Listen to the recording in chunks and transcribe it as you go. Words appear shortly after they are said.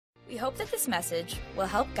We hope that this message will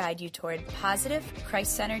help guide you toward positive,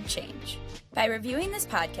 Christ-centered change. By reviewing this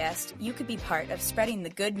podcast, you could be part of spreading the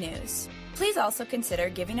good news. Please also consider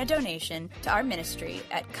giving a donation to our ministry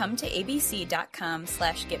at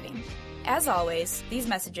cometoabc.com/giving. As always, these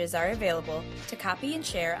messages are available to copy and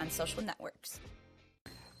share on social networks.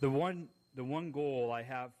 The one goal I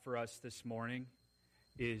have for us this morning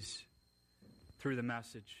is, through the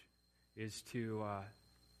message, is to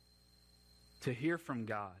hear from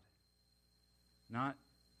God. Not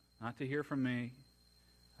to hear from me,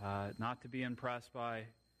 not to be impressed by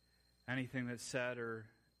anything that's said or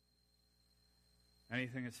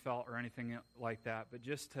anything that's felt or anything like that, but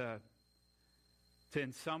just to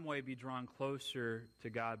in some way be drawn closer to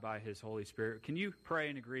God by His Holy Spirit. Can you pray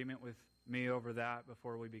in agreement with me over that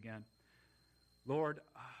before we begin? Lord,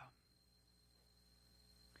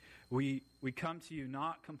 we come to you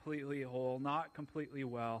not completely whole, not completely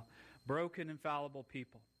well, broken and fallible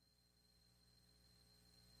people.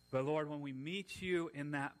 But Lord, when we meet you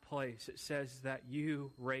in that place, it says that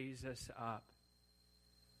you raise us up,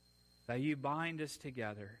 that you bind us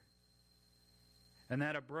together, and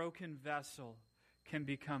that a broken vessel can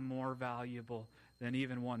become more valuable than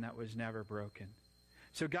even one that was never broken.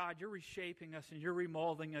 So God, you're reshaping us and you're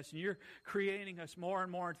remolding us and you're creating us more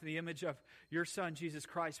and more into the image of your Son, Jesus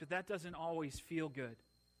Christ, but that doesn't always feel good.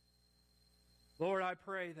 Lord, I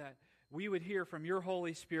pray that we would hear from your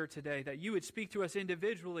Holy Spirit today, that you would speak to us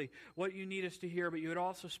individually what you need us to hear, but you would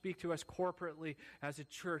also speak to us corporately as a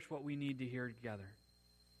church what we need to hear together.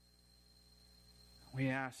 We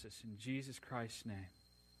ask this in Jesus Christ's name.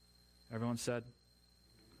 Everyone said,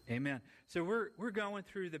 amen. So we're going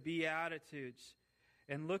through the Beatitudes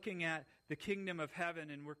and looking at the kingdom of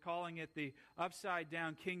heaven, and we're calling it the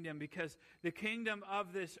upside-down kingdom because the kingdom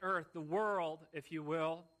of this earth, the world, if you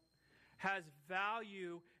will, has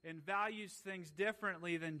value and values things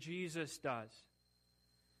differently than Jesus does.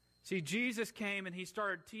 See, Jesus came and he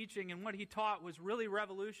started teaching, and what he taught was really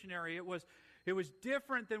revolutionary. It was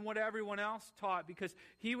different than what everyone else taught because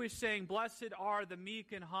he was saying, blessed are the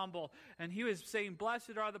meek and humble. And he was saying,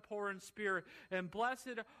 blessed are the poor in spirit. And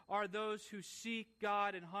blessed are those who seek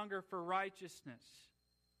God and hunger for righteousness.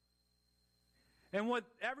 And what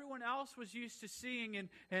everyone else was used to seeing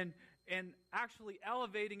and actually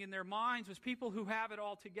elevating in their minds was people who have it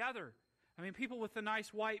all together. I mean, people with the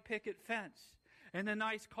nice white picket fence, and the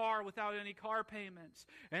nice car without any car payments,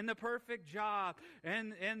 and the perfect job,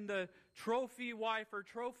 and the trophy wife or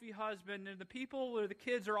trophy husband, and the people or the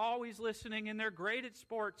kids are always listening, and they're great at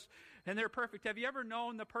sports, and they're perfect. Have you ever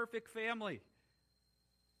known the perfect family?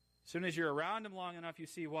 As soon as you're around them long enough, you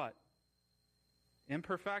see what?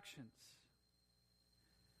 Imperfections.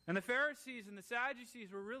 And the Pharisees and the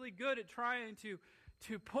Sadducees were really good at trying to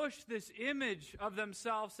push this image of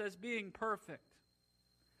themselves as being perfect,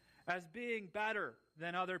 as being better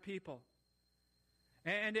than other people.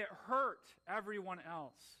 And it hurt everyone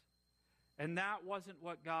else. And that wasn't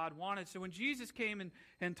what God wanted. So when Jesus came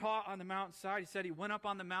and taught on the mountainside, he said he went up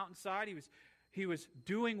on the mountainside. He was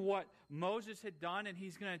doing what Moses had done, and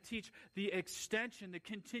he's going to teach the extension, the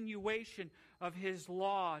continuation of his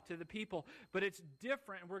law to the people. But it's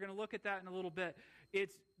different, and we're going to look at that in a little bit.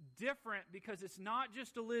 It's different because it's not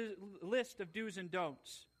just a list of do's and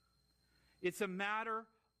don'ts. It's a matter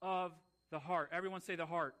of the heart. Everyone say the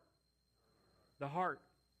heart. The heart.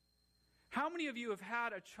 How many of you have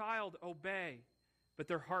had a child obey, but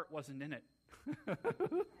their heart wasn't in it?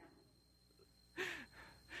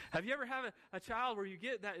 Have you ever had a child where you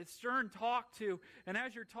get that stern talk to, and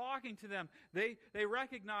as you're talking to them, they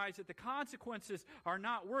recognize that the consequences are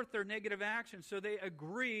not worth their negative actions, so they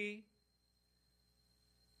agree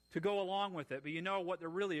to go along with it. But you know what they're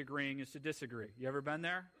really agreeing is to disagree. You ever been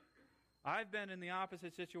there? I've been in the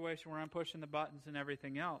opposite situation where I'm pushing the buttons and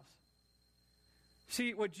everything else.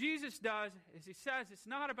 See, what Jesus does is he says it's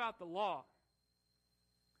not about the law.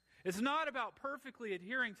 It's not about perfectly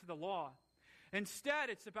adhering to the law. Instead,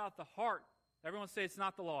 it's about the heart. Everyone say it's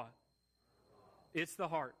not the law. It's the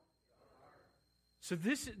heart. So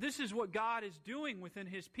this is what God is doing within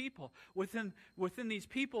His people, within these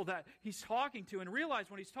people that He's talking to. And realize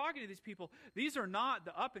when He's talking to these people, these are not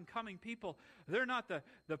the up-and-coming people. They're not the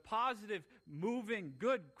positive, moving,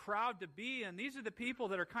 good crowd to be in. These are the people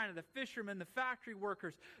that are kind of the fishermen, the factory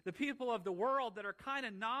workers, the people of the world that are kind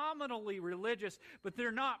of nominally religious, but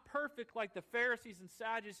they're not perfect like the Pharisees and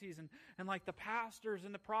Sadducees and like the pastors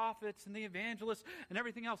and the prophets and the evangelists and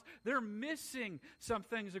everything else. They're missing some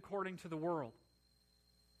things according to the world.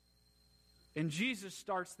 And Jesus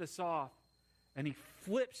starts this off, and He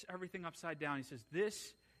flips everything upside down. He says,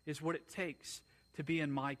 this is what it takes to be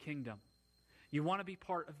in my kingdom. You want to be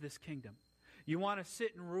part of this kingdom. You want to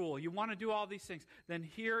sit and rule. You want to do all these things. Then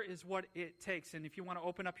here is what it takes. And if you want to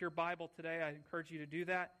open up your Bible today, I encourage you to do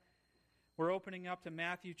that. We're opening up to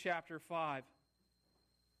Matthew chapter 5.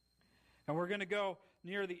 And we're going to go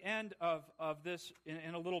near the end of this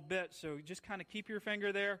in a little bit. So just kind of keep your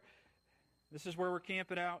finger there. This is where we're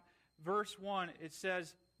camping out. Verse 1, it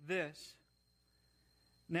says this.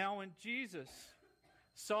 Now when Jesus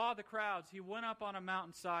saw the crowds, he went up on a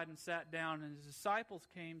mountainside and sat down, and his disciples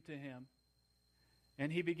came to him.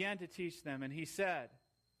 And he began to teach them, and he said,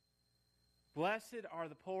 Blessed are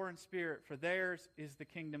the poor in spirit, for theirs is the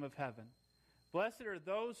kingdom of heaven. Blessed are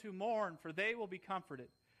those who mourn, for they will be comforted.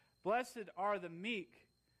 Blessed are the meek,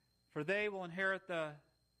 for they will inherit the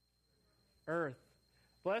earth.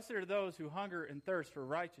 Blessed are those who hunger and thirst for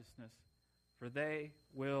righteousness, for they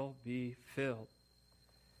will be filled.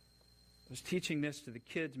 I was teaching this to the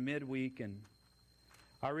kids midweek, and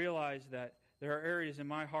I realized that there are areas in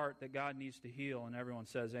my heart that God needs to heal, and everyone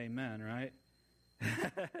says amen, right?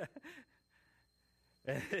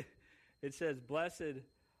 It says, Blessed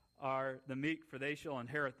are the meek, for they shall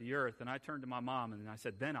inherit the earth. And I turned to my mom and I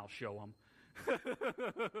said, then I'll show them.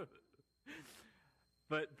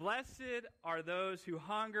 But blessed are those who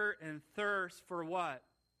hunger and thirst for what?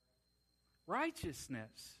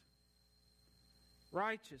 Righteousness.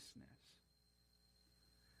 Righteousness.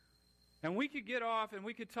 And we could get off and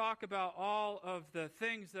we could talk about all of the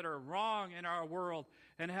things that are wrong in our world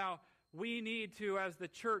and how we need to, as the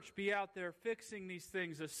church, be out there fixing these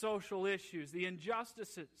things, the social issues, the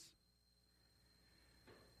injustices.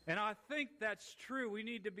 And I think that's true. We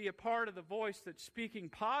need to be a part of the voice that's speaking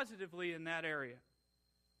positively in that area.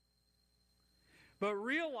 But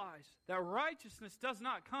realize that righteousness does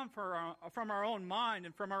not come from our own mind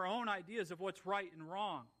and from our own ideas of what's right and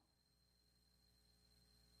wrong.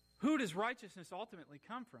 Who does righteousness ultimately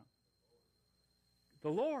come from? The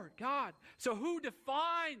Lord, God. So who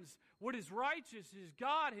defines what is righteous is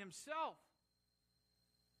God himself.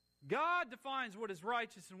 God defines what is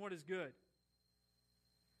righteous and what is good.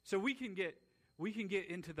 So we can get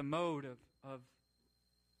into the mode of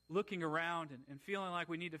looking around and feeling like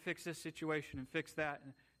we need to fix this situation and fix that.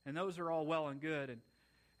 And those are all well and good.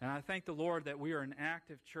 And I thank the Lord that we are an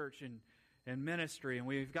active church and ministry, and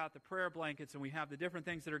we've got the prayer blankets, and we have the different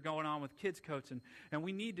things that are going on with kids' coats, and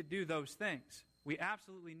we need to do those things. We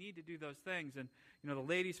absolutely need to do those things. And, the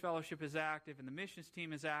ladies' fellowship is active, and the missions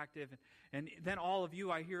team is active. And then all of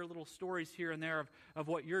you, I hear little stories here and there of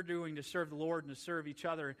what you're doing to serve the Lord and to serve each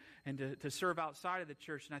other and to serve outside of the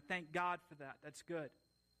church. And I thank God for that. That's good.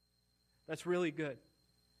 That's really good.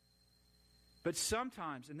 But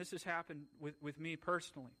sometimes, and this has happened with me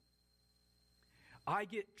personally, I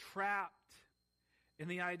get trapped in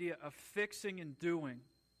the idea of fixing and doing.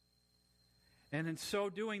 And in so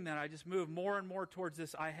doing that, I just move more and more towards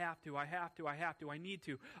this, I have to, I need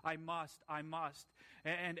to, I must.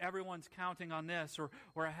 And everyone's counting on this, or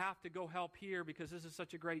I have to go help here because this is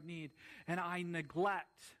such a great need. And I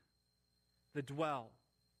neglect the dwell.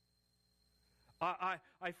 I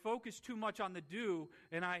focus too much on the do,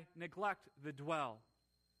 and I neglect the dwell.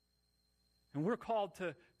 And we're called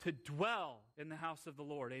to dwell in the house of the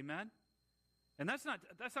Lord. Amen? And that's not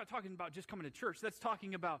talking about just coming to church. That's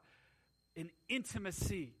talking about an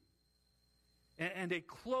intimacy and a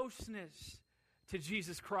closeness to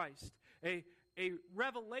Jesus Christ, a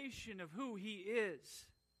revelation of who he is,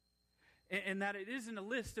 and that it isn't a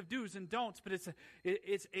list of do's and don'ts, but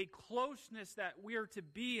it's a closeness that we're to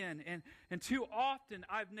be in. And too often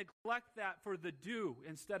I've neglected that for the do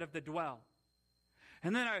instead of the dwell.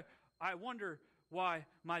 And then I wonder why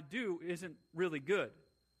my do isn't really good.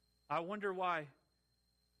 I wonder why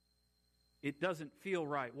it doesn't feel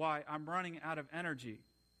right, why I'm running out of energy.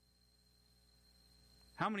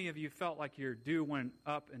 How many of you felt like your do went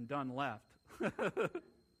up and done left?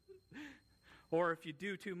 Or if you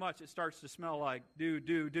do too much, it starts to smell like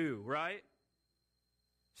do, right?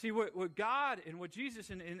 See, what God and what Jesus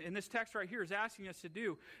in this text right here is asking us to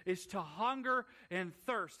do is to hunger and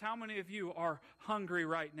thirst. How many of you are hungry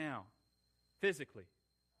right now? Physically.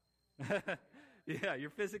 Yeah, you're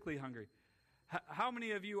physically hungry. How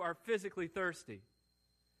many of you are physically thirsty?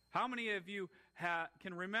 How many of you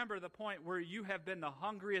can remember the point where you have been the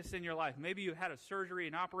hungriest in your life? Maybe you had a surgery,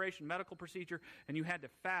 an operation, medical procedure, and you had to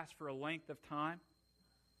fast for a length of time.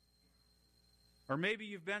 Or maybe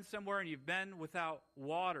you've been somewhere and you've been without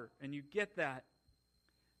water, and you get that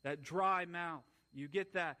dry mouth. You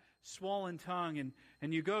get that swollen tongue,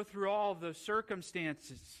 and you go through all of those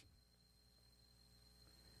circumstances.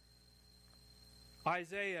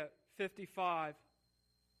 Isaiah 55,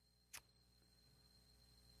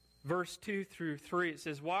 verse 2 through 3, it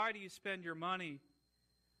says, Why do you spend your money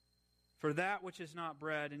for that which is not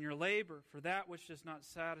bread, and your labor for that which does not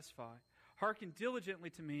satisfy. Hearken diligently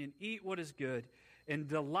to me, and eat what is good, and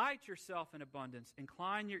delight yourself in abundance.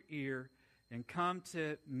 Incline your ear, and come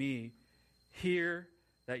to me. Hear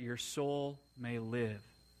that your soul may live.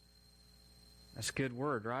 That's a good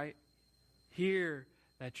word, right? Hear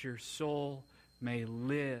that your soul may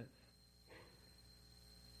live.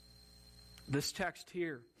 This text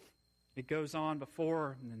here, it goes on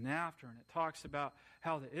before and then after, and it talks about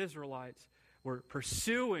how the Israelites were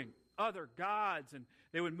pursuing other gods, and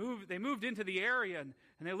they moved into the area, and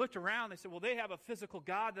they looked around. They said, well, they have a physical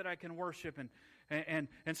God that I can worship, and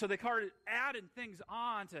so they started adding things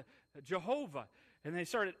on to Jehovah, and they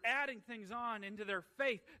started adding things on into their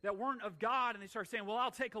faith that weren't of God, and they started saying, well,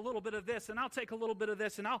 I'll take a little bit of this, and I'll take a little bit of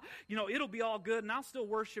this, and it'll be all good, and I'll still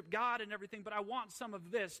worship God and everything, but I want some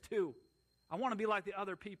of this too. I want to be like the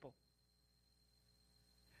other people.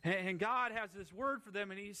 And God has this word for them,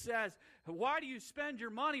 and He says, why do you spend your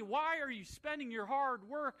money? Why are you spending your hard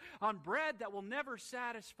work on bread that will never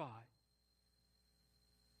satisfy?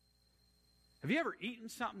 Have you ever eaten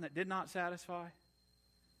something that did not satisfy?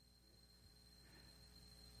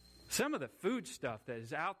 Some of the food stuff that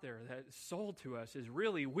is out there that is sold to us is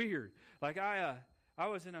really weird. Like I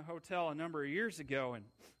was in a hotel a number of years ago, and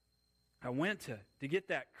I went to get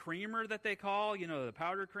that creamer that they call, the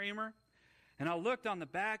powdered creamer. And I looked on the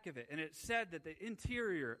back of it, and it said that the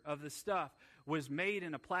interior of the stuff was made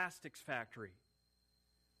in a plastics factory.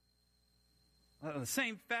 The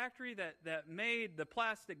same factory that made the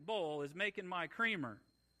plastic bowl is making my creamer.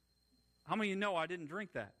 How many of you know I didn't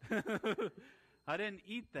drink that? I didn't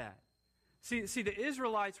eat that. See, the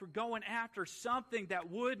Israelites were going after something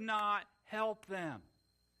that would not help them.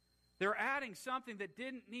 They're adding something that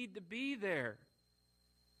didn't need to be there.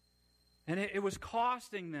 And it was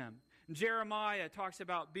costing them. Jeremiah talks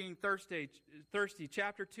about being thirsty.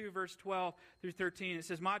 Chapter 2, verse 12 through 13. It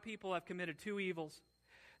says, my people have committed two evils.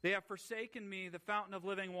 They have forsaken me, the fountain of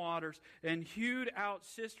living waters, and hewed out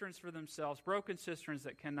cisterns for themselves, broken cisterns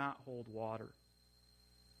that cannot hold water.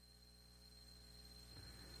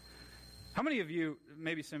 How many of you,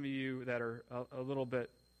 maybe some of you that are a little bit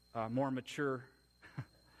more mature,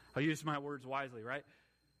 I'll use my words wisely, right?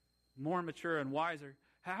 More mature and wiser.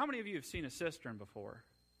 How many of you have seen a cistern before?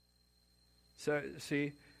 So,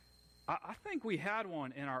 see, I think we had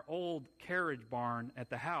one in our old carriage barn at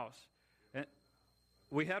the house. And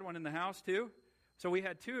we had one in the house too? So we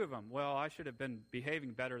had two of them. Well, I should have been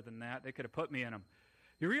behaving better than that. They could have put me in them.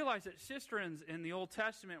 You realize that cisterns in the Old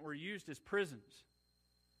Testament were used as prisons.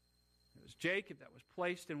 It was Jacob that was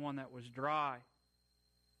placed in one that was dry.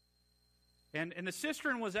 And the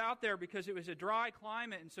cistern was out there because it was a dry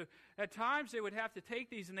climate. And so at times they would have to take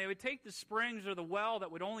these, and they would take the springs or the well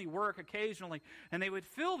that would only work occasionally, and they would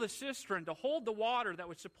fill the cistern to hold the water that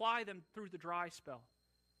would supply them through the dry spell.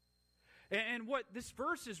 And what this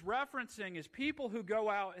verse is referencing is people who go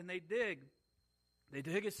out and they dig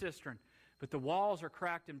a cistern, but the walls are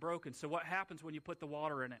cracked and broken. So what happens when you put the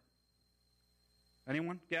water in it?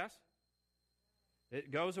 Anyone guess? It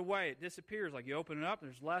goes away. It disappears. Like you open it up,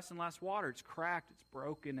 there's less and less water. It's cracked. It's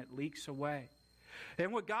broken. It leaks away.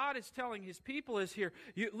 And what God is telling His people is here,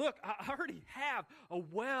 look, I already have a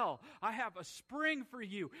well. I have a spring for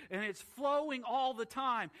you, and it's flowing all the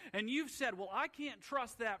time. And you've said, well, I can't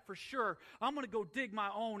trust that for sure. I'm going to go dig my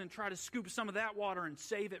own and try to scoop some of that water and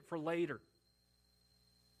save it for later.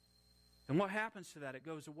 And what happens to that? It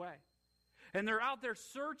goes away. And they're out there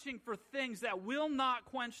searching for things that will not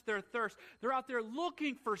quench their thirst. They're out there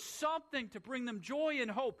looking for something to bring them joy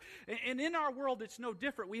and hope. And in our world, it's no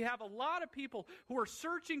different. We have a lot of people who are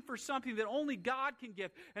searching for something that only God can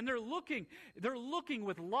give. And they're looking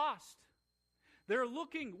with lust. They're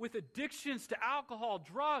looking with addictions to alcohol,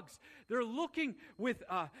 drugs. They're looking with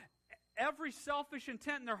every selfish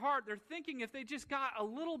intent in their heart. They're thinking if they just got a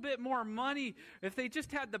little bit more money, if they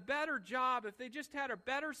just had the better job, if they just had a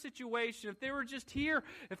better situation, if they were just here,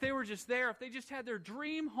 if they were just there, if they just had their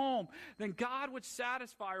dream home, then God would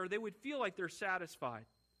satisfy, or they would feel like they're satisfied.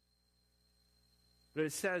 But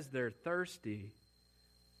it says they're thirsty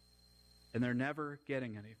and they're never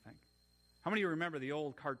getting anything. How many of you remember the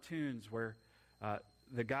old cartoons where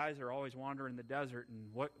the guys are always wandering the desert,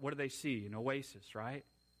 and what do they see? An oasis, right?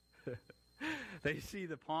 They see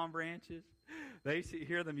the palm branches. They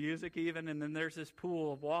hear the music even, and then there's this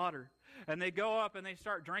pool of water. And they go up and they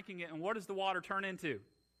start drinking it, and what does the water turn into?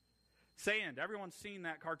 Sand. Everyone's seen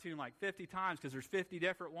that cartoon like 50 times because there's 50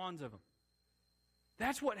 different ones of them.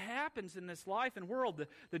 That's what happens in this life and world.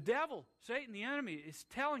 The devil, Satan, the enemy, is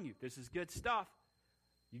telling you, this is good stuff.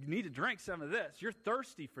 You need to drink some of this. You're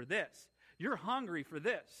thirsty for this. You're hungry for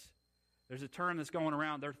this. There's a term that's going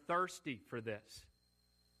around. They're thirsty for this.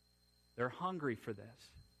 They're hungry for this.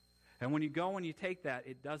 And when you go and you take that,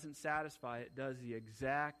 it doesn't satisfy. It does the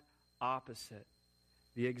exact opposite.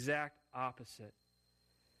 The exact opposite.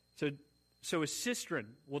 So a cistern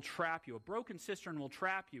will trap you. A broken cistern will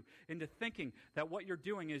trap you into thinking that what you're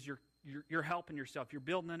doing is you're helping yourself. You're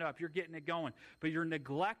building it up. You're getting it going. But you're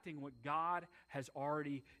neglecting what God has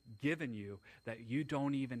already given you that you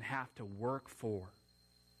don't even have to work for.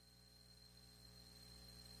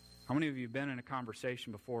 How many of you have been in a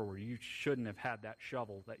conversation before where you shouldn't have had that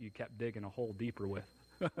shovel that you kept digging a hole deeper with?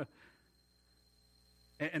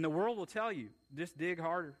 And the world will tell you, just dig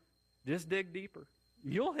harder. Just dig deeper.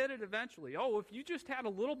 You'll hit it eventually. Oh, if you just had a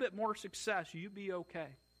little bit more success, you'd be okay.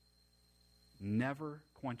 Never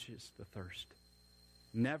quenches the thirst.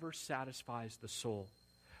 Never satisfies the soul.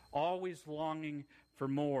 Always longing for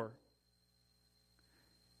more.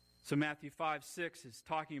 So Matthew 5:6 is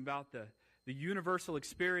talking about the universal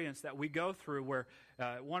experience that we go through where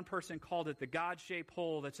one person called it the God-shaped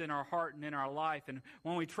hole that's in our heart and in our life. And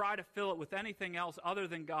when we try to fill it with anything else other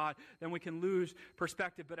than God, then we can lose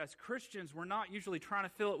perspective. But as Christians, we're not usually trying to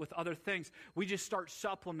fill it with other things. We just start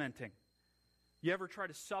supplementing. You ever try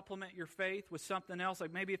to supplement your faith with something else?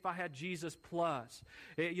 Like maybe if I had Jesus plus.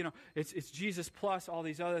 It's Jesus plus all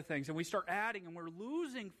these other things. And we start adding and we're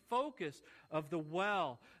losing focus of the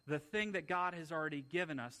well, the thing that God has already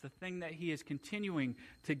given us, the thing that He is continuing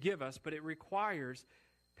to give us. But it requires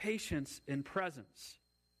patience and presence.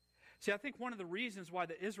 See, I think one of the reasons why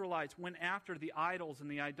the Israelites went after the idols and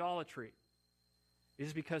the idolatry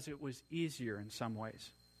is because it was easier in some ways.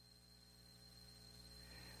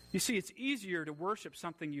 You see, it's easier to worship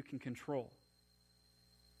something you can control.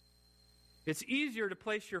 It's easier to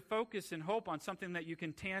place your focus and hope on something that you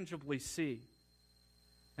can tangibly see.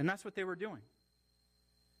 And that's what they were doing.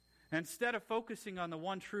 And instead of focusing on the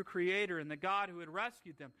one true Creator and the God who had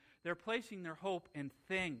rescued them, they're placing their hope in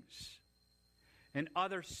things and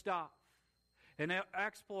other stuff and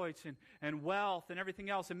exploits and wealth and everything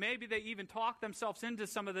else. And maybe they even talk themselves into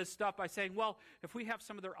some of this stuff by saying, well, if we have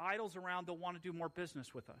some of their idols around, they'll want to do more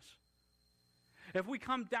business with us. If we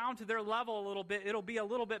come down to their level a little bit, it'll be a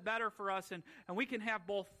little bit better for us, and we can have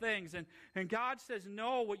both things. And God says,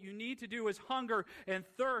 no, what you need to do is hunger and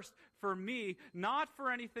thirst for me, not for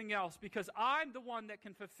anything else, because I'm the one that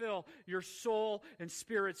can fulfill your soul and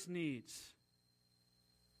spirit's needs.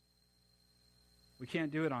 We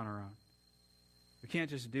can't do it on our own. We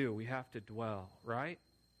can't just do, we have to dwell, right?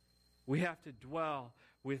 We have to dwell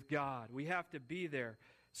with God. We have to be there.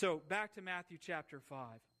 So back to Matthew chapter 5.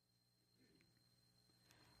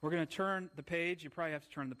 We're going to turn the page. You probably have to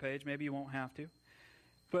turn the page. Maybe you won't have to.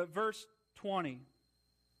 But verse 20.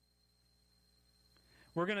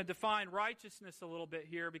 We're going to define righteousness a little bit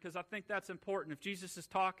here because I think that's important. If Jesus is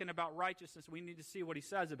talking about righteousness, we need to see what He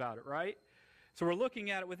says about it, right? So we're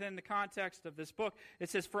looking at it within the context of this book. It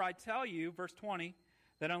says, for I tell you, verse 20,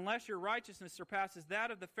 that unless your righteousness surpasses that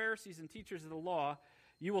of the Pharisees and teachers of the law,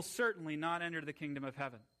 you will certainly not enter the kingdom of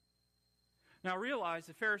heaven. Now realize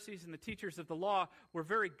the Pharisees and the teachers of the law were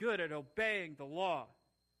very good at obeying the law.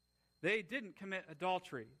 They didn't commit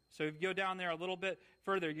adultery. So if you go down there a little bit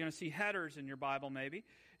further, you're going to see headers in your Bible maybe.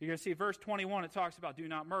 You're going to see verse 21, it talks about do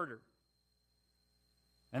not murder.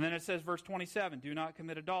 And then it says verse 27, do not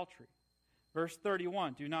commit adultery. Verse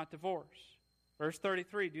 31, do not divorce. Verse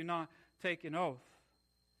 33, do not take an oath.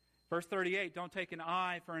 Verse 38, don't take an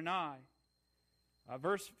eye for an eye.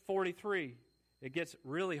 Verse 43, it gets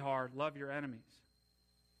really hard, love your enemies.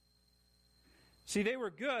 See, they were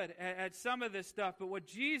good at some of this stuff, but what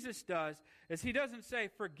Jesus does is He doesn't say,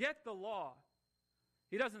 forget the law.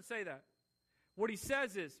 He doesn't say that. What He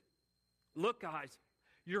says is, look guys,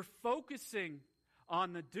 you're focusing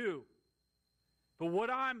on the do. But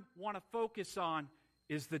what I want to focus on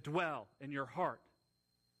is the dwell in your heart.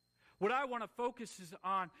 What I want to focus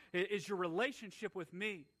on is your relationship with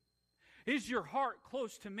me. Is your heart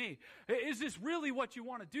close to me? Is this really what you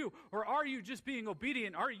want to do? Or are you just being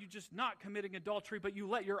obedient? Are you just not committing adultery, but you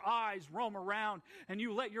let your eyes roam around and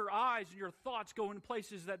you let your eyes and your thoughts go in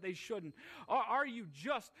places that they shouldn't? Are you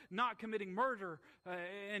just not committing murder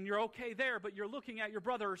and you're okay there, but you're looking at your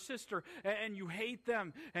brother or sister and you hate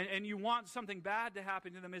them and you want something bad to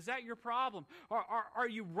happen to them? Is that your problem? Are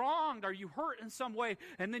you wronged? Are you hurt in some way?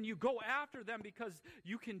 And then you go after them because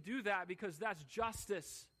you can do that because that's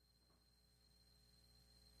justice.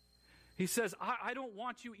 He says, I don't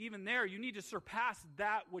want you even there. You need to surpass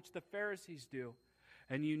that which the Pharisees do.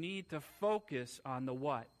 And you need to focus on the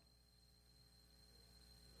what?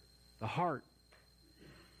 The heart.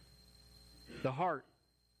 The heart.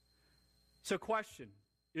 So question,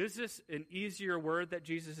 Is this an easier word that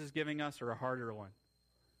Jesus is giving us or a harder one?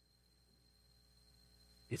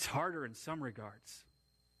 It's harder in some regards.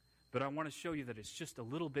 But I want to show you that it's just a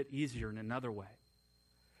little bit easier in another way.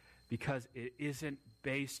 Because it isn't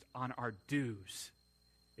based on our dues.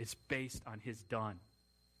 It's based on His done.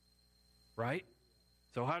 Right?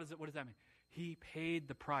 So what does that mean? He paid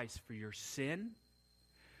the price for your sin.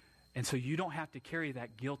 And so you don't have to carry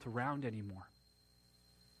that guilt around anymore.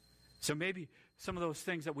 So maybe some of those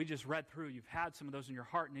things that we just read through, you've had some of those in your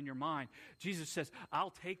heart and in your mind. Jesus says, I'll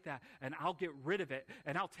take that and I'll get rid of it.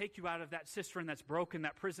 And I'll take you out of that cistern that's broken,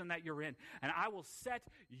 that prison that you're in. And I will set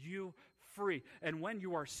you free. And when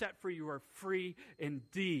you are set free, you are free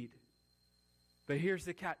indeed. But here's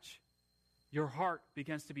the catch. Your heart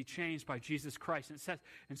begins to be changed by Jesus Christ. And it says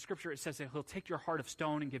in Scripture, it says that He'll take your heart of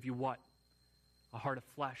stone and give you what? A heart of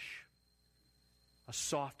flesh. A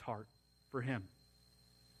soft heart for Him.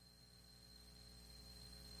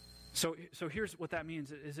 So here's what that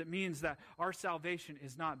means. It means that our salvation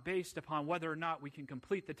is not based upon whether or not we can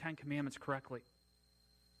complete the 10 Commandments correctly.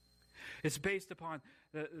 It's based upon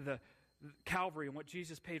the Calvary and what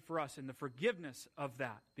Jesus paid for us and the forgiveness of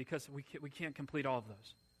that, because we can't complete all of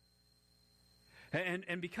those.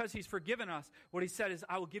 And because He's forgiven us, what He said is,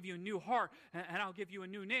 I will give you a new heart, and I'll give you a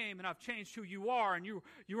new name, and I've changed who you are, and you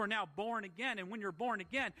are now born again. And when you're born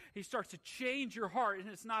again, He starts to change your heart. And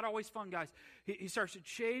it's not always fun, guys. He starts to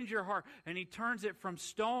change your heart, and He turns it from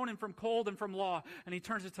stone and from cold and from law, and He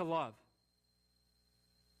turns it to love.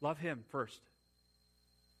 Love Him first.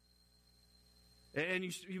 And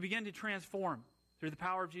you begin to transform through the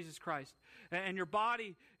power of Jesus Christ. And your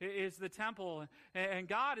body is the temple, and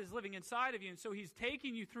God is living inside of you. And so He's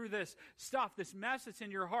taking you through this stuff, this mess that's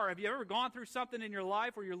in your heart. Have you ever gone through something in your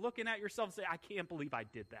life where you're looking at yourself and say, I can't believe I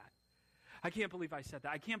did that. I can't believe I said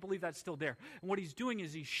that. I can't believe that's still there. And what He's doing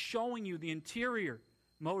is He's showing you the interior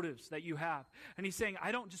motives that you have. And He's saying,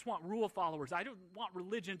 I don't just want rule followers. I don't want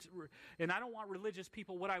religion, and I don't want religious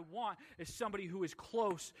people. What I want is somebody who is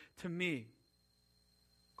close to me.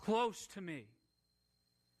 Close to me.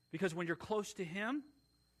 Because when you're close to Him,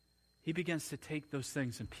 He begins to take those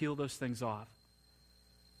things and peel those things off.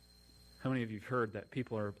 How many of you have heard that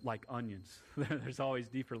people are like onions? There's always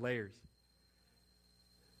deeper layers.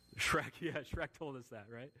 Shrek told us that,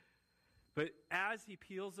 right? But as He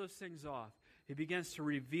peels those things off, He begins to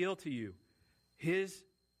reveal to you His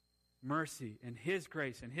mercy and His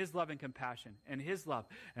grace and His love and compassion and His love.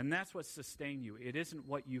 And that's what sustains you. It isn't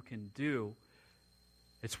what you can do.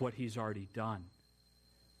 It's what He's already done.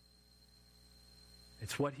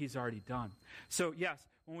 It's what He's already done. So, yes,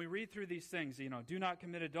 when we read through these things, do not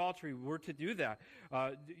commit adultery, we're to do that.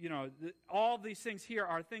 All these things here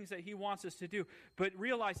are things that He wants us to do. But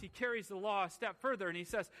realize He carries the law a step further, and He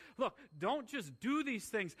says, look, don't just do these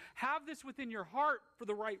things. Have this within your heart for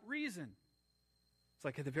the right reason. It's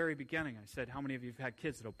like at the very beginning, I said, how many of you have had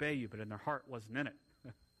kids that obey you, but in their heart wasn't in it?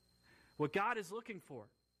 What God is looking for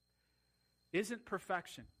isn't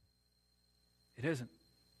perfection. It isn't.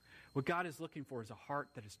 What God is looking for is a heart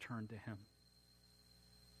that is turned to Him.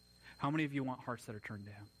 How many of you want hearts that are turned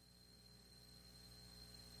to Him?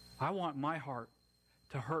 I want my heart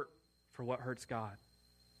to hurt for what hurts God.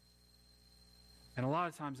 And a lot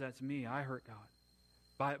of times that's me. I hurt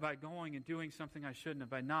God. By going and doing something I shouldn't have.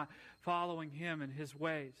 By not following Him and His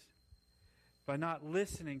ways. By not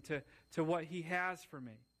listening to what He has for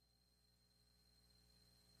me.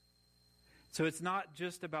 So it's not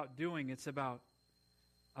just about doing. It's about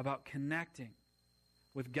connecting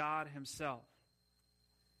with God Himself.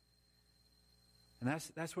 And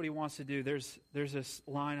that's what He wants to do. There's this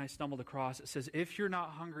line I stumbled across. It says, if you're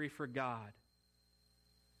not hungry for God,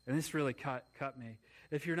 and this really cut me.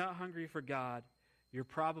 If you're not hungry for God, you're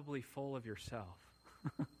probably full of yourself.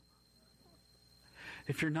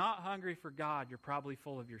 If you're not hungry for God, you're probably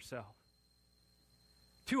full of yourself.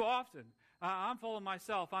 Too often, I'm full of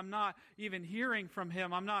myself. I'm not even hearing from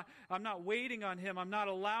Him. I'm not waiting on Him. I'm not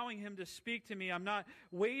allowing Him to speak to me. I'm not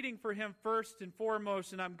waiting for Him first and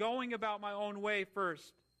foremost, and I'm going about my own way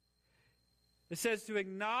first. It says to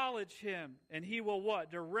acknowledge Him, and He will what?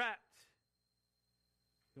 Direct.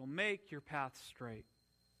 He'll make your path straight.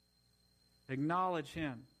 Acknowledge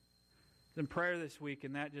Him. I was in prayer this week,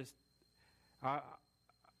 and that just,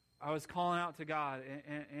 I was calling out to God,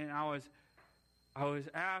 and I was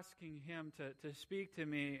asking Him to speak to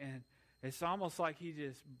me, and it's almost like He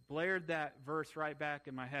just blared that verse right back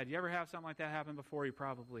in my head. You ever have something like that happen before? You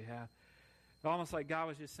probably have. Almost like God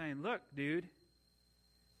was just saying, look, dude,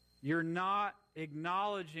 you're not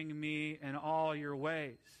acknowledging me in all your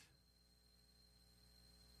ways.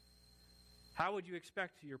 How would you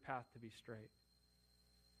expect your path to be straight?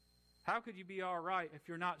 How could you be all right if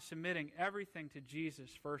you're not submitting everything to Jesus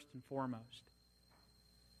first and foremost?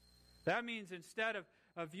 That means instead of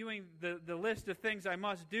viewing the list of things I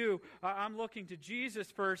must do, I'm looking to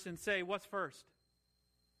Jesus first and say, what's first?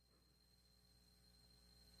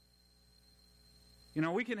 You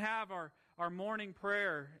know, we can have our morning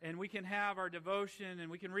prayer, and we can have our devotion,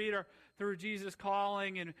 and we can read through Jesus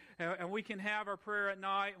Calling, and we can have our prayer at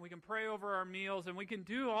night, and we can pray over our meals, and we can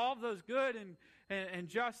do all of those good and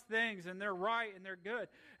just things, and they're right and they're good.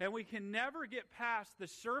 And we can never get past the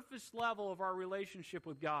surface level of our relationship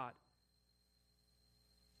with God.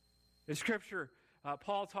 In Scripture,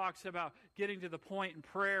 Paul talks about getting to the point in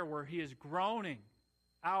prayer where he is groaning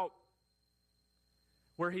out,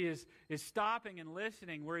 where he is stopping and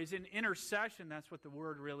listening, where he's in intercession. That's what the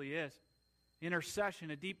word really is.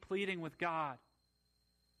 Intercession, a deep pleading with God.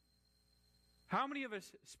 How many of us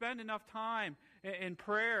spend enough time in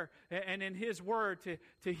prayer and in His Word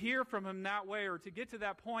to hear from Him that way, or to get to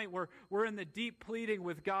that point where we're in the deep pleading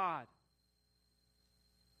with God?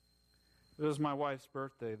 It was my wife's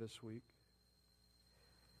birthday this week.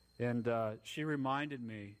 And she reminded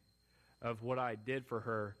me of what I did for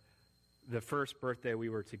her the first birthday we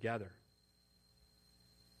were together.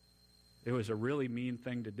 It was a really mean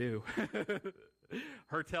thing to do.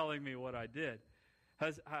 Her telling me what I did.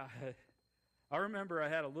 I remember I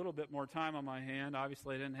had a little bit more time on my hand.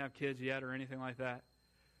 Obviously, I didn't have kids yet or anything like that.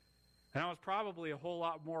 And I was probably a whole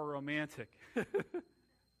lot more romantic.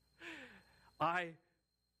 I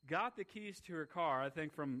got the keys to her car, I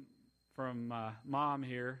think from Mom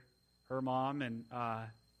here, her mom, and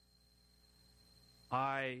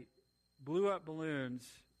I blew up balloons,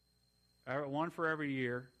 one for every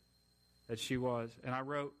year that she was, and I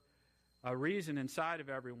wrote a reason inside of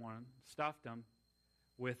everyone, stuffed them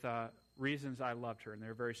with reasons I loved her, and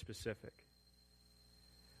they're very specific.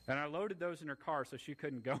 And I loaded those in her car so she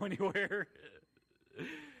couldn't go anywhere.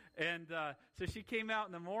 And so she came out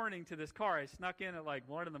in the morning to this car. I snuck in at like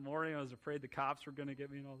 1 in the morning. I was afraid the cops were going to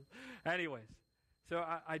get me and all this. Anyways, so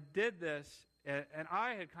I did this, and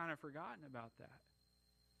I had kind of forgotten about that.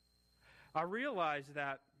 I realized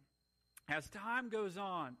that as time goes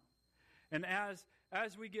on, and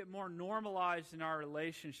as we get more normalized in our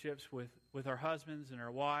relationships with our husbands and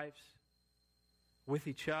our wives, with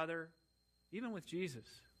each other, even with Jesus,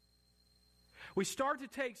 we start to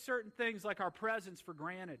take certain things like our presence for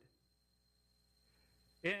granted.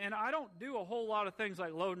 And I don't do a whole lot of things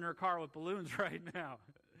like loading her car with balloons right now.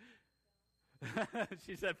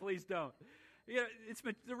 She said, please don't. You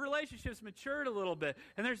know, the relationship's matured a little bit.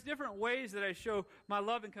 And there's different ways that I show my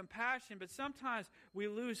love and compassion, but sometimes we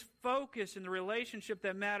lose focus in the relationship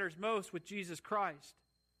that matters most with Jesus Christ.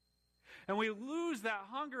 And we lose that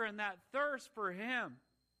hunger and that thirst for Him.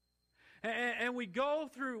 And we go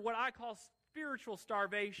through what I call spiritual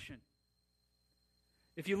starvation.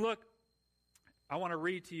 If you look, I want to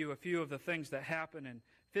read to you a few of the things that happen in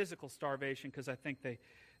physical starvation, because I think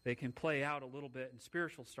they can play out a little bit in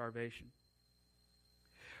spiritual starvation.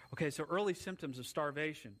 Okay, so early symptoms of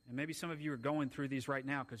starvation, and maybe some of you are going through these right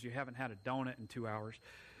now because you haven't had a donut in 2 hours.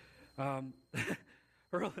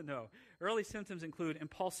 Early symptoms include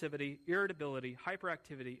impulsivity, irritability,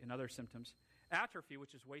 hyperactivity, and other symptoms. Atrophy,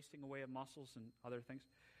 which is wasting away of muscles and other things.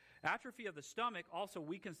 Atrophy of the stomach also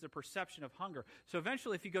weakens the perception of hunger. So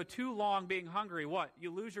eventually, if you go too long being hungry, what?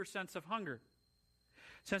 You lose your sense of hunger.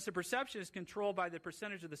 Since the perception is controlled by the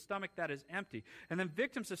percentage of the stomach that is empty. And then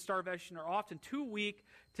victims of starvation are often too weak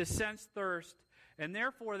to sense thirst, and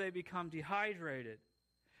therefore they become dehydrated.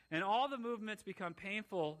 And all the movements become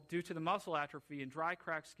painful due to the muscle atrophy and dry,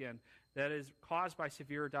 cracked skin that is caused by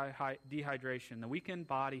severe dehydration. The weakened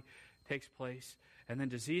body takes place, and then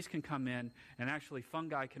disease can come in, and actually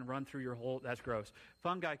fungi can run through your whole, that's gross,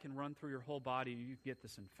 fungi can run through your whole body, and you get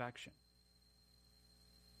this infection.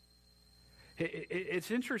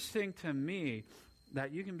 It's interesting to me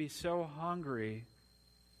that you can be so hungry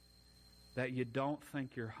that you don't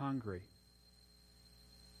think you're hungry.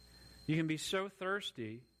 You can be so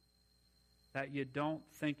thirsty that you don't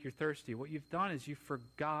think you're thirsty. What you've done is you've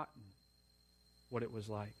forgotten what it was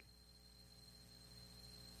like.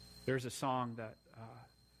 There's a song that I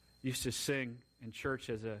used to sing in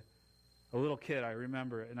church as a little kid. I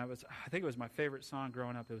remember it, and I think it was my favorite song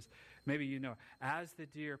growing up. It was, maybe you know, as the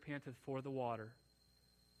deer panteth for the water.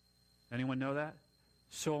 Anyone know that?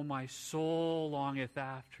 So my soul longeth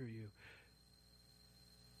after you.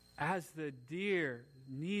 As the deer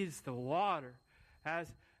needs the water, as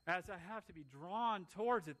as I have to be drawn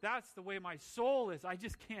towards it. That's the way my soul is. I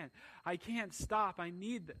can't stop. I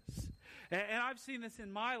need this. And I've seen this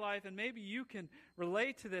in my life, and maybe you can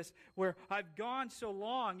relate to this, where I've gone so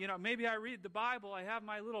long, maybe I read the Bible, I have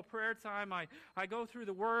my little prayer time, I go through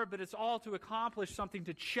the Word, but it's all to accomplish something,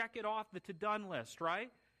 to check it off the to-done list, right?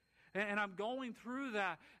 And I'm going through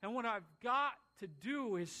that, and what I've got to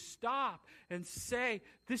do is stop and say,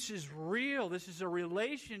 this is real, this is a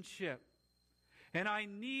relationship. And I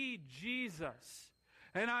need Jesus.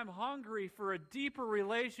 And I'm hungry for a deeper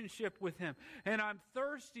relationship with Him. And I'm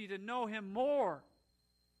thirsty to know Him more.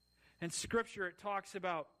 In Scripture, it talks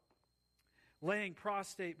about laying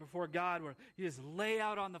prostrate before God, where you just lay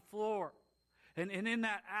out on the floor. And in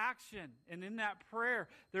that action and in that prayer,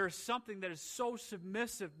 there is something that is so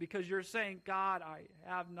submissive, because you're saying, God, I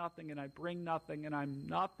have nothing and I bring nothing and I'm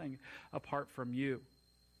nothing apart from you.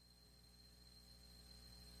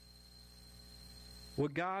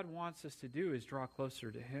 What God wants us to do is draw closer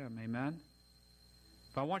to Him. Amen?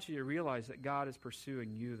 But I want you to realize that God is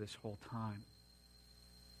pursuing you this whole time.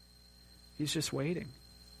 He's just waiting.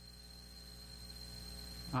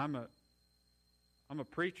 I'm a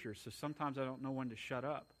preacher, so sometimes I don't know when to shut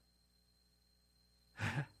up.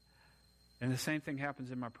 And the same thing happens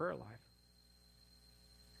in my prayer life.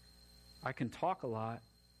 I can talk a lot,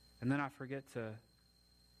 and then I forget to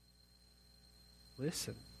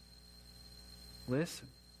listen. Listen.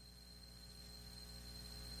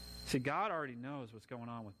 See, God already knows what's going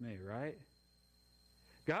on with me, right?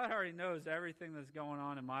 God already knows everything that's going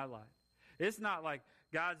on in my life. It's not like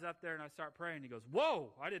God's up there and I start praying and He goes, whoa,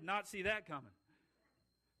 I did not see that coming.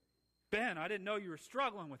 Ben, I didn't know you were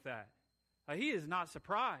struggling with that. He is not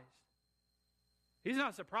surprised. He's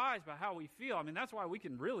not surprised by how we feel. I mean, that's why we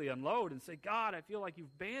can really unload and say, God, I feel like you've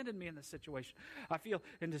abandoned me in this situation. I feel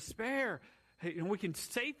in despair. And we can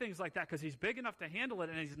say things like that because He's big enough to handle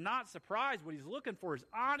it, and He's not surprised. What He's looking for is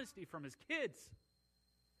honesty from His kids.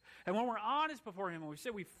 And when we're honest before Him, and we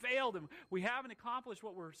say we failed and we haven't accomplished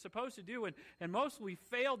what we're supposed to do, and mostly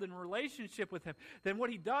failed in relationship with Him, then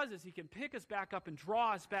what He does is He can pick us back up and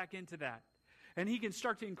draw us back into that. And He can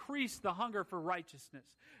start to increase the hunger for righteousness.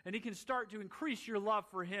 And He can start to increase your love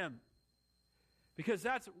for Him. Because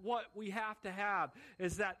that's what we have to have,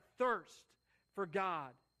 is that thirst for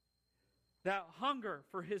God. That hunger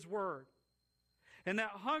for His Word. And that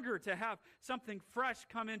hunger to have something fresh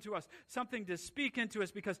come into us, something to speak into us,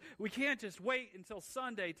 because we can't just wait until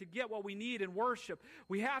Sunday to get what we need in worship.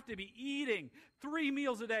 We have to be eating 3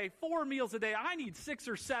 meals a day, 4 meals a day. I need 6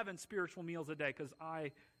 or 7 spiritual meals a day because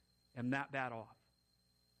I am that bad off.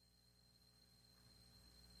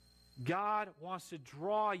 God wants to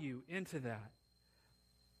draw you into that.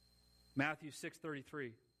 Matthew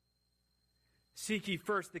 6:33. Seek ye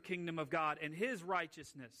first the kingdom of God and His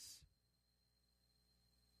righteousness.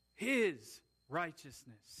 His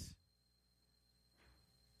righteousness.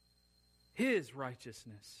 His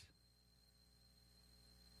righteousness.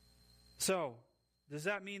 So, does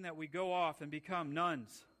that mean that we go off and become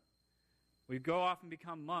nuns? We go off and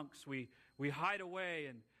become monks. We hide away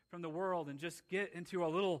from the world and just get into a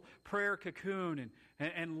little prayer cocoon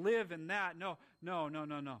and live in that? No.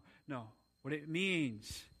 What it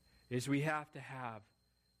means is we have to have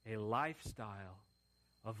a lifestyle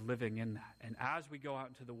of living in that. And as we go out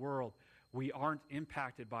into the world, we aren't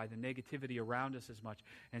impacted by the negativity around us as much.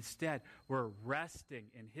 Instead, we're resting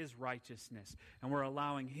in His righteousness, and we're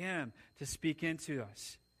allowing Him to speak into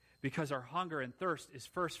us, because our hunger and thirst is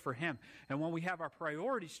first for Him. And when we have our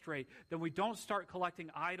priorities straight, then we don't start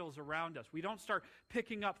collecting idols around us. We don't start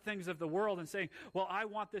picking up things of the world and saying, well, I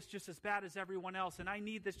want this just as bad as everyone else, and I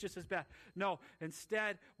need this just as bad. No,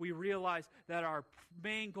 instead, we realize that our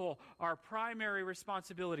main goal, our primary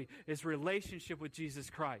responsibility is relationship with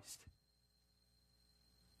Jesus Christ.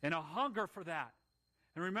 And a hunger for that.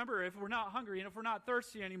 And remember, if we're not hungry and if we're not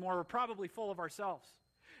thirsty anymore, we're probably full of ourselves.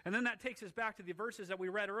 And then that takes us back to the verses that we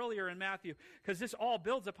read earlier in Matthew, because this all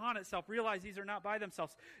builds upon itself. Realize these are not by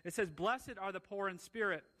themselves. It says, blessed are the poor in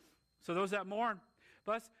spirit. So those that mourn.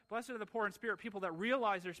 Blessed are the poor in spirit, people that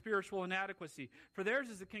realize their spiritual inadequacy. For theirs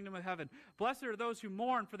is the kingdom of heaven. Blessed are those who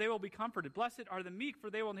mourn, for they will be comforted. Blessed are the meek, for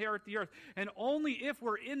they will inherit the earth. And only if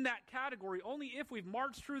we're in that category, only if we've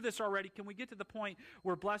marched through this already, can we get to the point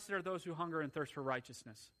where blessed are those who hunger and thirst for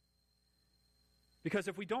righteousness. Because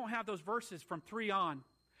if we don't have those verses from 3 on,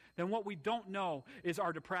 then what we don't know is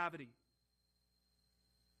our depravity.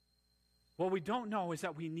 What we don't know is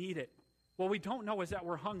that we need it. What we don't know is that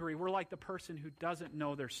we're hungry. We're like the person who doesn't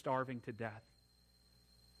know they're starving to death.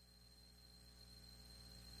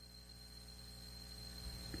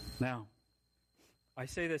 Now, I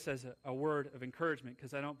say this as a word of encouragement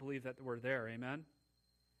because I don't believe that we're there. Amen?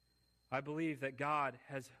 I believe that God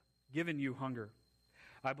has given you hunger.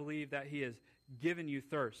 I believe that He has given you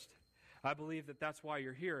thirst. I believe that that's why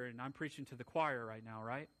you're here, and I'm preaching to the choir right now,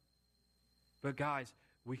 right? But guys,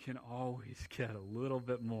 we can always get a little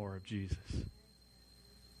bit more of Jesus.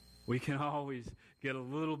 We can always get a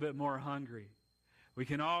little bit more hungry. We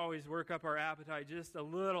can always work up our appetite just a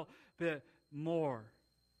little bit more,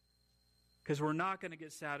 because we're not going to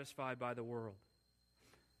get satisfied by the world.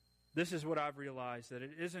 This is what I've realized, that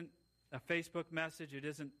it isn't a Facebook message. It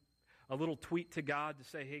isn't a little tweet to God to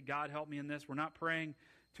say, hey, God, help me in this. We're not praying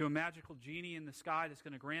to a magical genie in the sky that's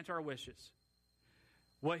going to grant our wishes.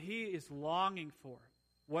 What He is longing for,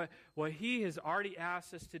 what He has already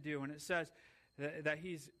asked us to do, and it says that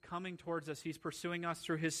He's coming towards us, He's pursuing us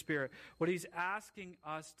through His Spirit. What He's asking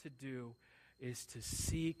us to do is to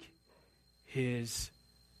seek His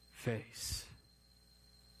face.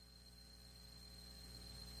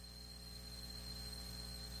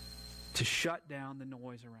 To shut down the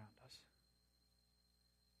noise around us.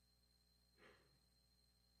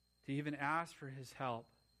 To even ask for His help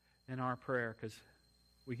in our prayer, because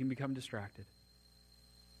we can become distracted.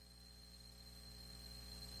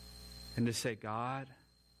 And to say, God,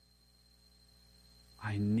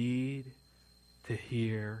 I need to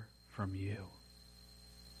hear from You.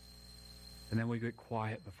 And then we get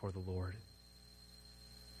quiet before the Lord.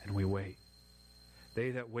 And we wait.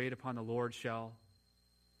 They that wait upon the Lord shall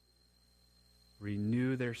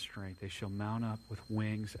renew their strength. They shall mount up with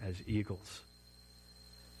wings as eagles.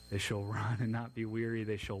 They shall run and not be weary.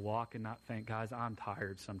 They shall walk and not faint. Guys, I'm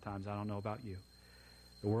tired sometimes. I don't know about you.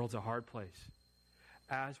 The world's a hard place.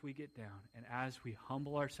 As we get down and as we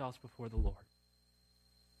humble ourselves before the Lord,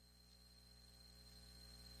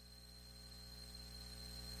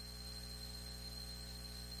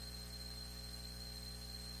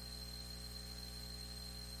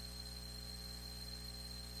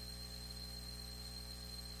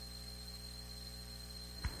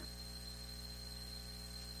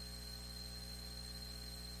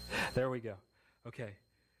 there we go. Okay.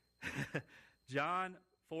 John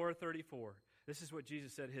 4:34. This is what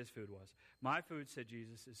Jesus said His food was. My food, said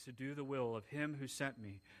Jesus, is to do the will of Him who sent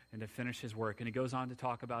me and to finish His work. And He goes on to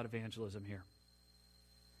talk about evangelism here.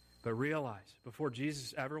 But realize, before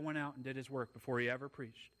Jesus ever went out and did His work, before He ever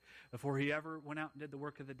preached, before He ever went out and did the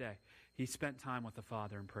work of the day, He spent time with the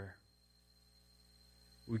Father in prayer.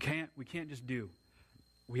 We can't just do.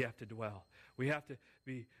 We have to dwell. We have to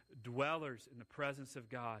be dwellers in the presence of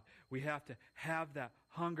God. We have to have that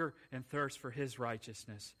hunger and thirst for His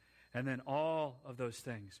righteousness. And then all of those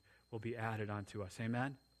things will be added unto us.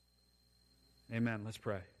 Amen? Amen. Let's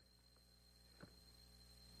pray.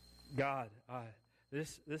 God,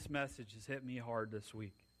 this message has hit me hard this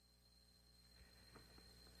week.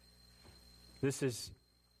 This has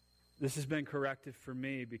been corrective for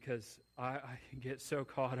me, because I can get so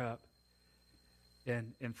caught up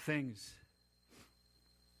in things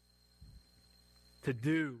to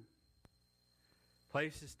do,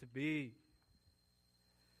 places to be,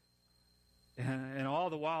 and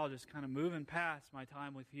all the while just kind of moving past my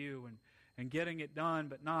time with You and getting it done,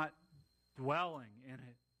 but not dwelling in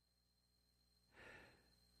it.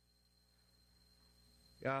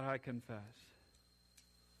 God, I confess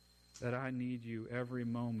that I need You every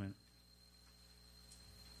moment.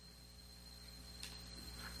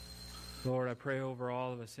 Lord, I pray over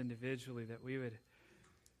all of us individually that we would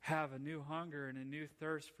have a new hunger and a new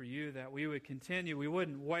thirst for You, that we would continue. We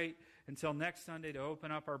wouldn't wait until next Sunday to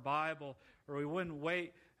open up our Bible, or we wouldn't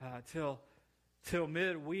wait till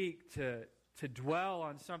midweek to dwell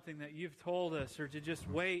on something that You've told us, or to just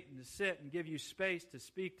wait and to sit and give You space to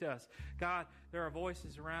speak to us. God, there are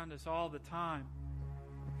voices around us all the time,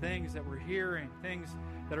 things that we're hearing, things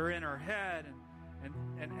that are in our head,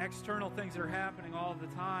 and external things that are happening all the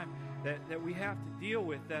time that we have to deal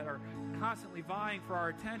with, that are constantly vying for our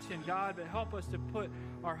attention, God. But help us to put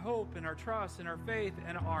our hope and our trust and our faith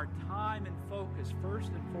and our time and focus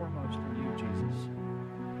first and foremost in You, Jesus.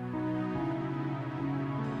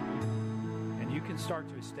 And You can start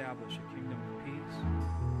to establish a kingdom of peace,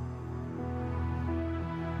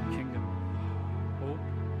 a kingdom of hope,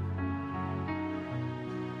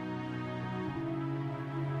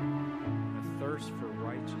 and a thirst for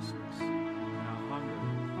righteousness, and a hunger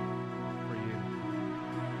for You.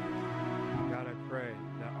 God, I pray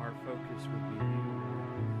that our focus would be You.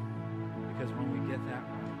 Because when we get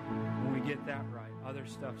that right, other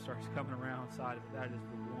stuff starts coming around side of it. That is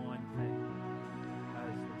the one thing. That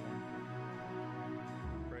is the one thing.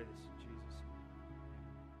 I pray this in Jesus'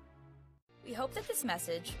 name. We hope that this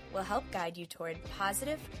message will help guide you toward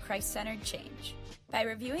positive, Christ-centered change. By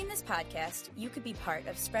reviewing this podcast, you could be part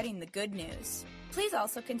of spreading the good news. Please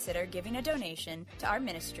also consider giving a donation to our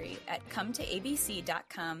ministry at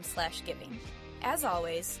cometoabc.com/giving. As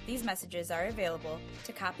always, these messages are available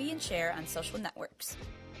to copy and share on social networks.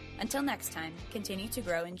 Until next time, continue to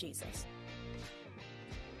grow in Jesus.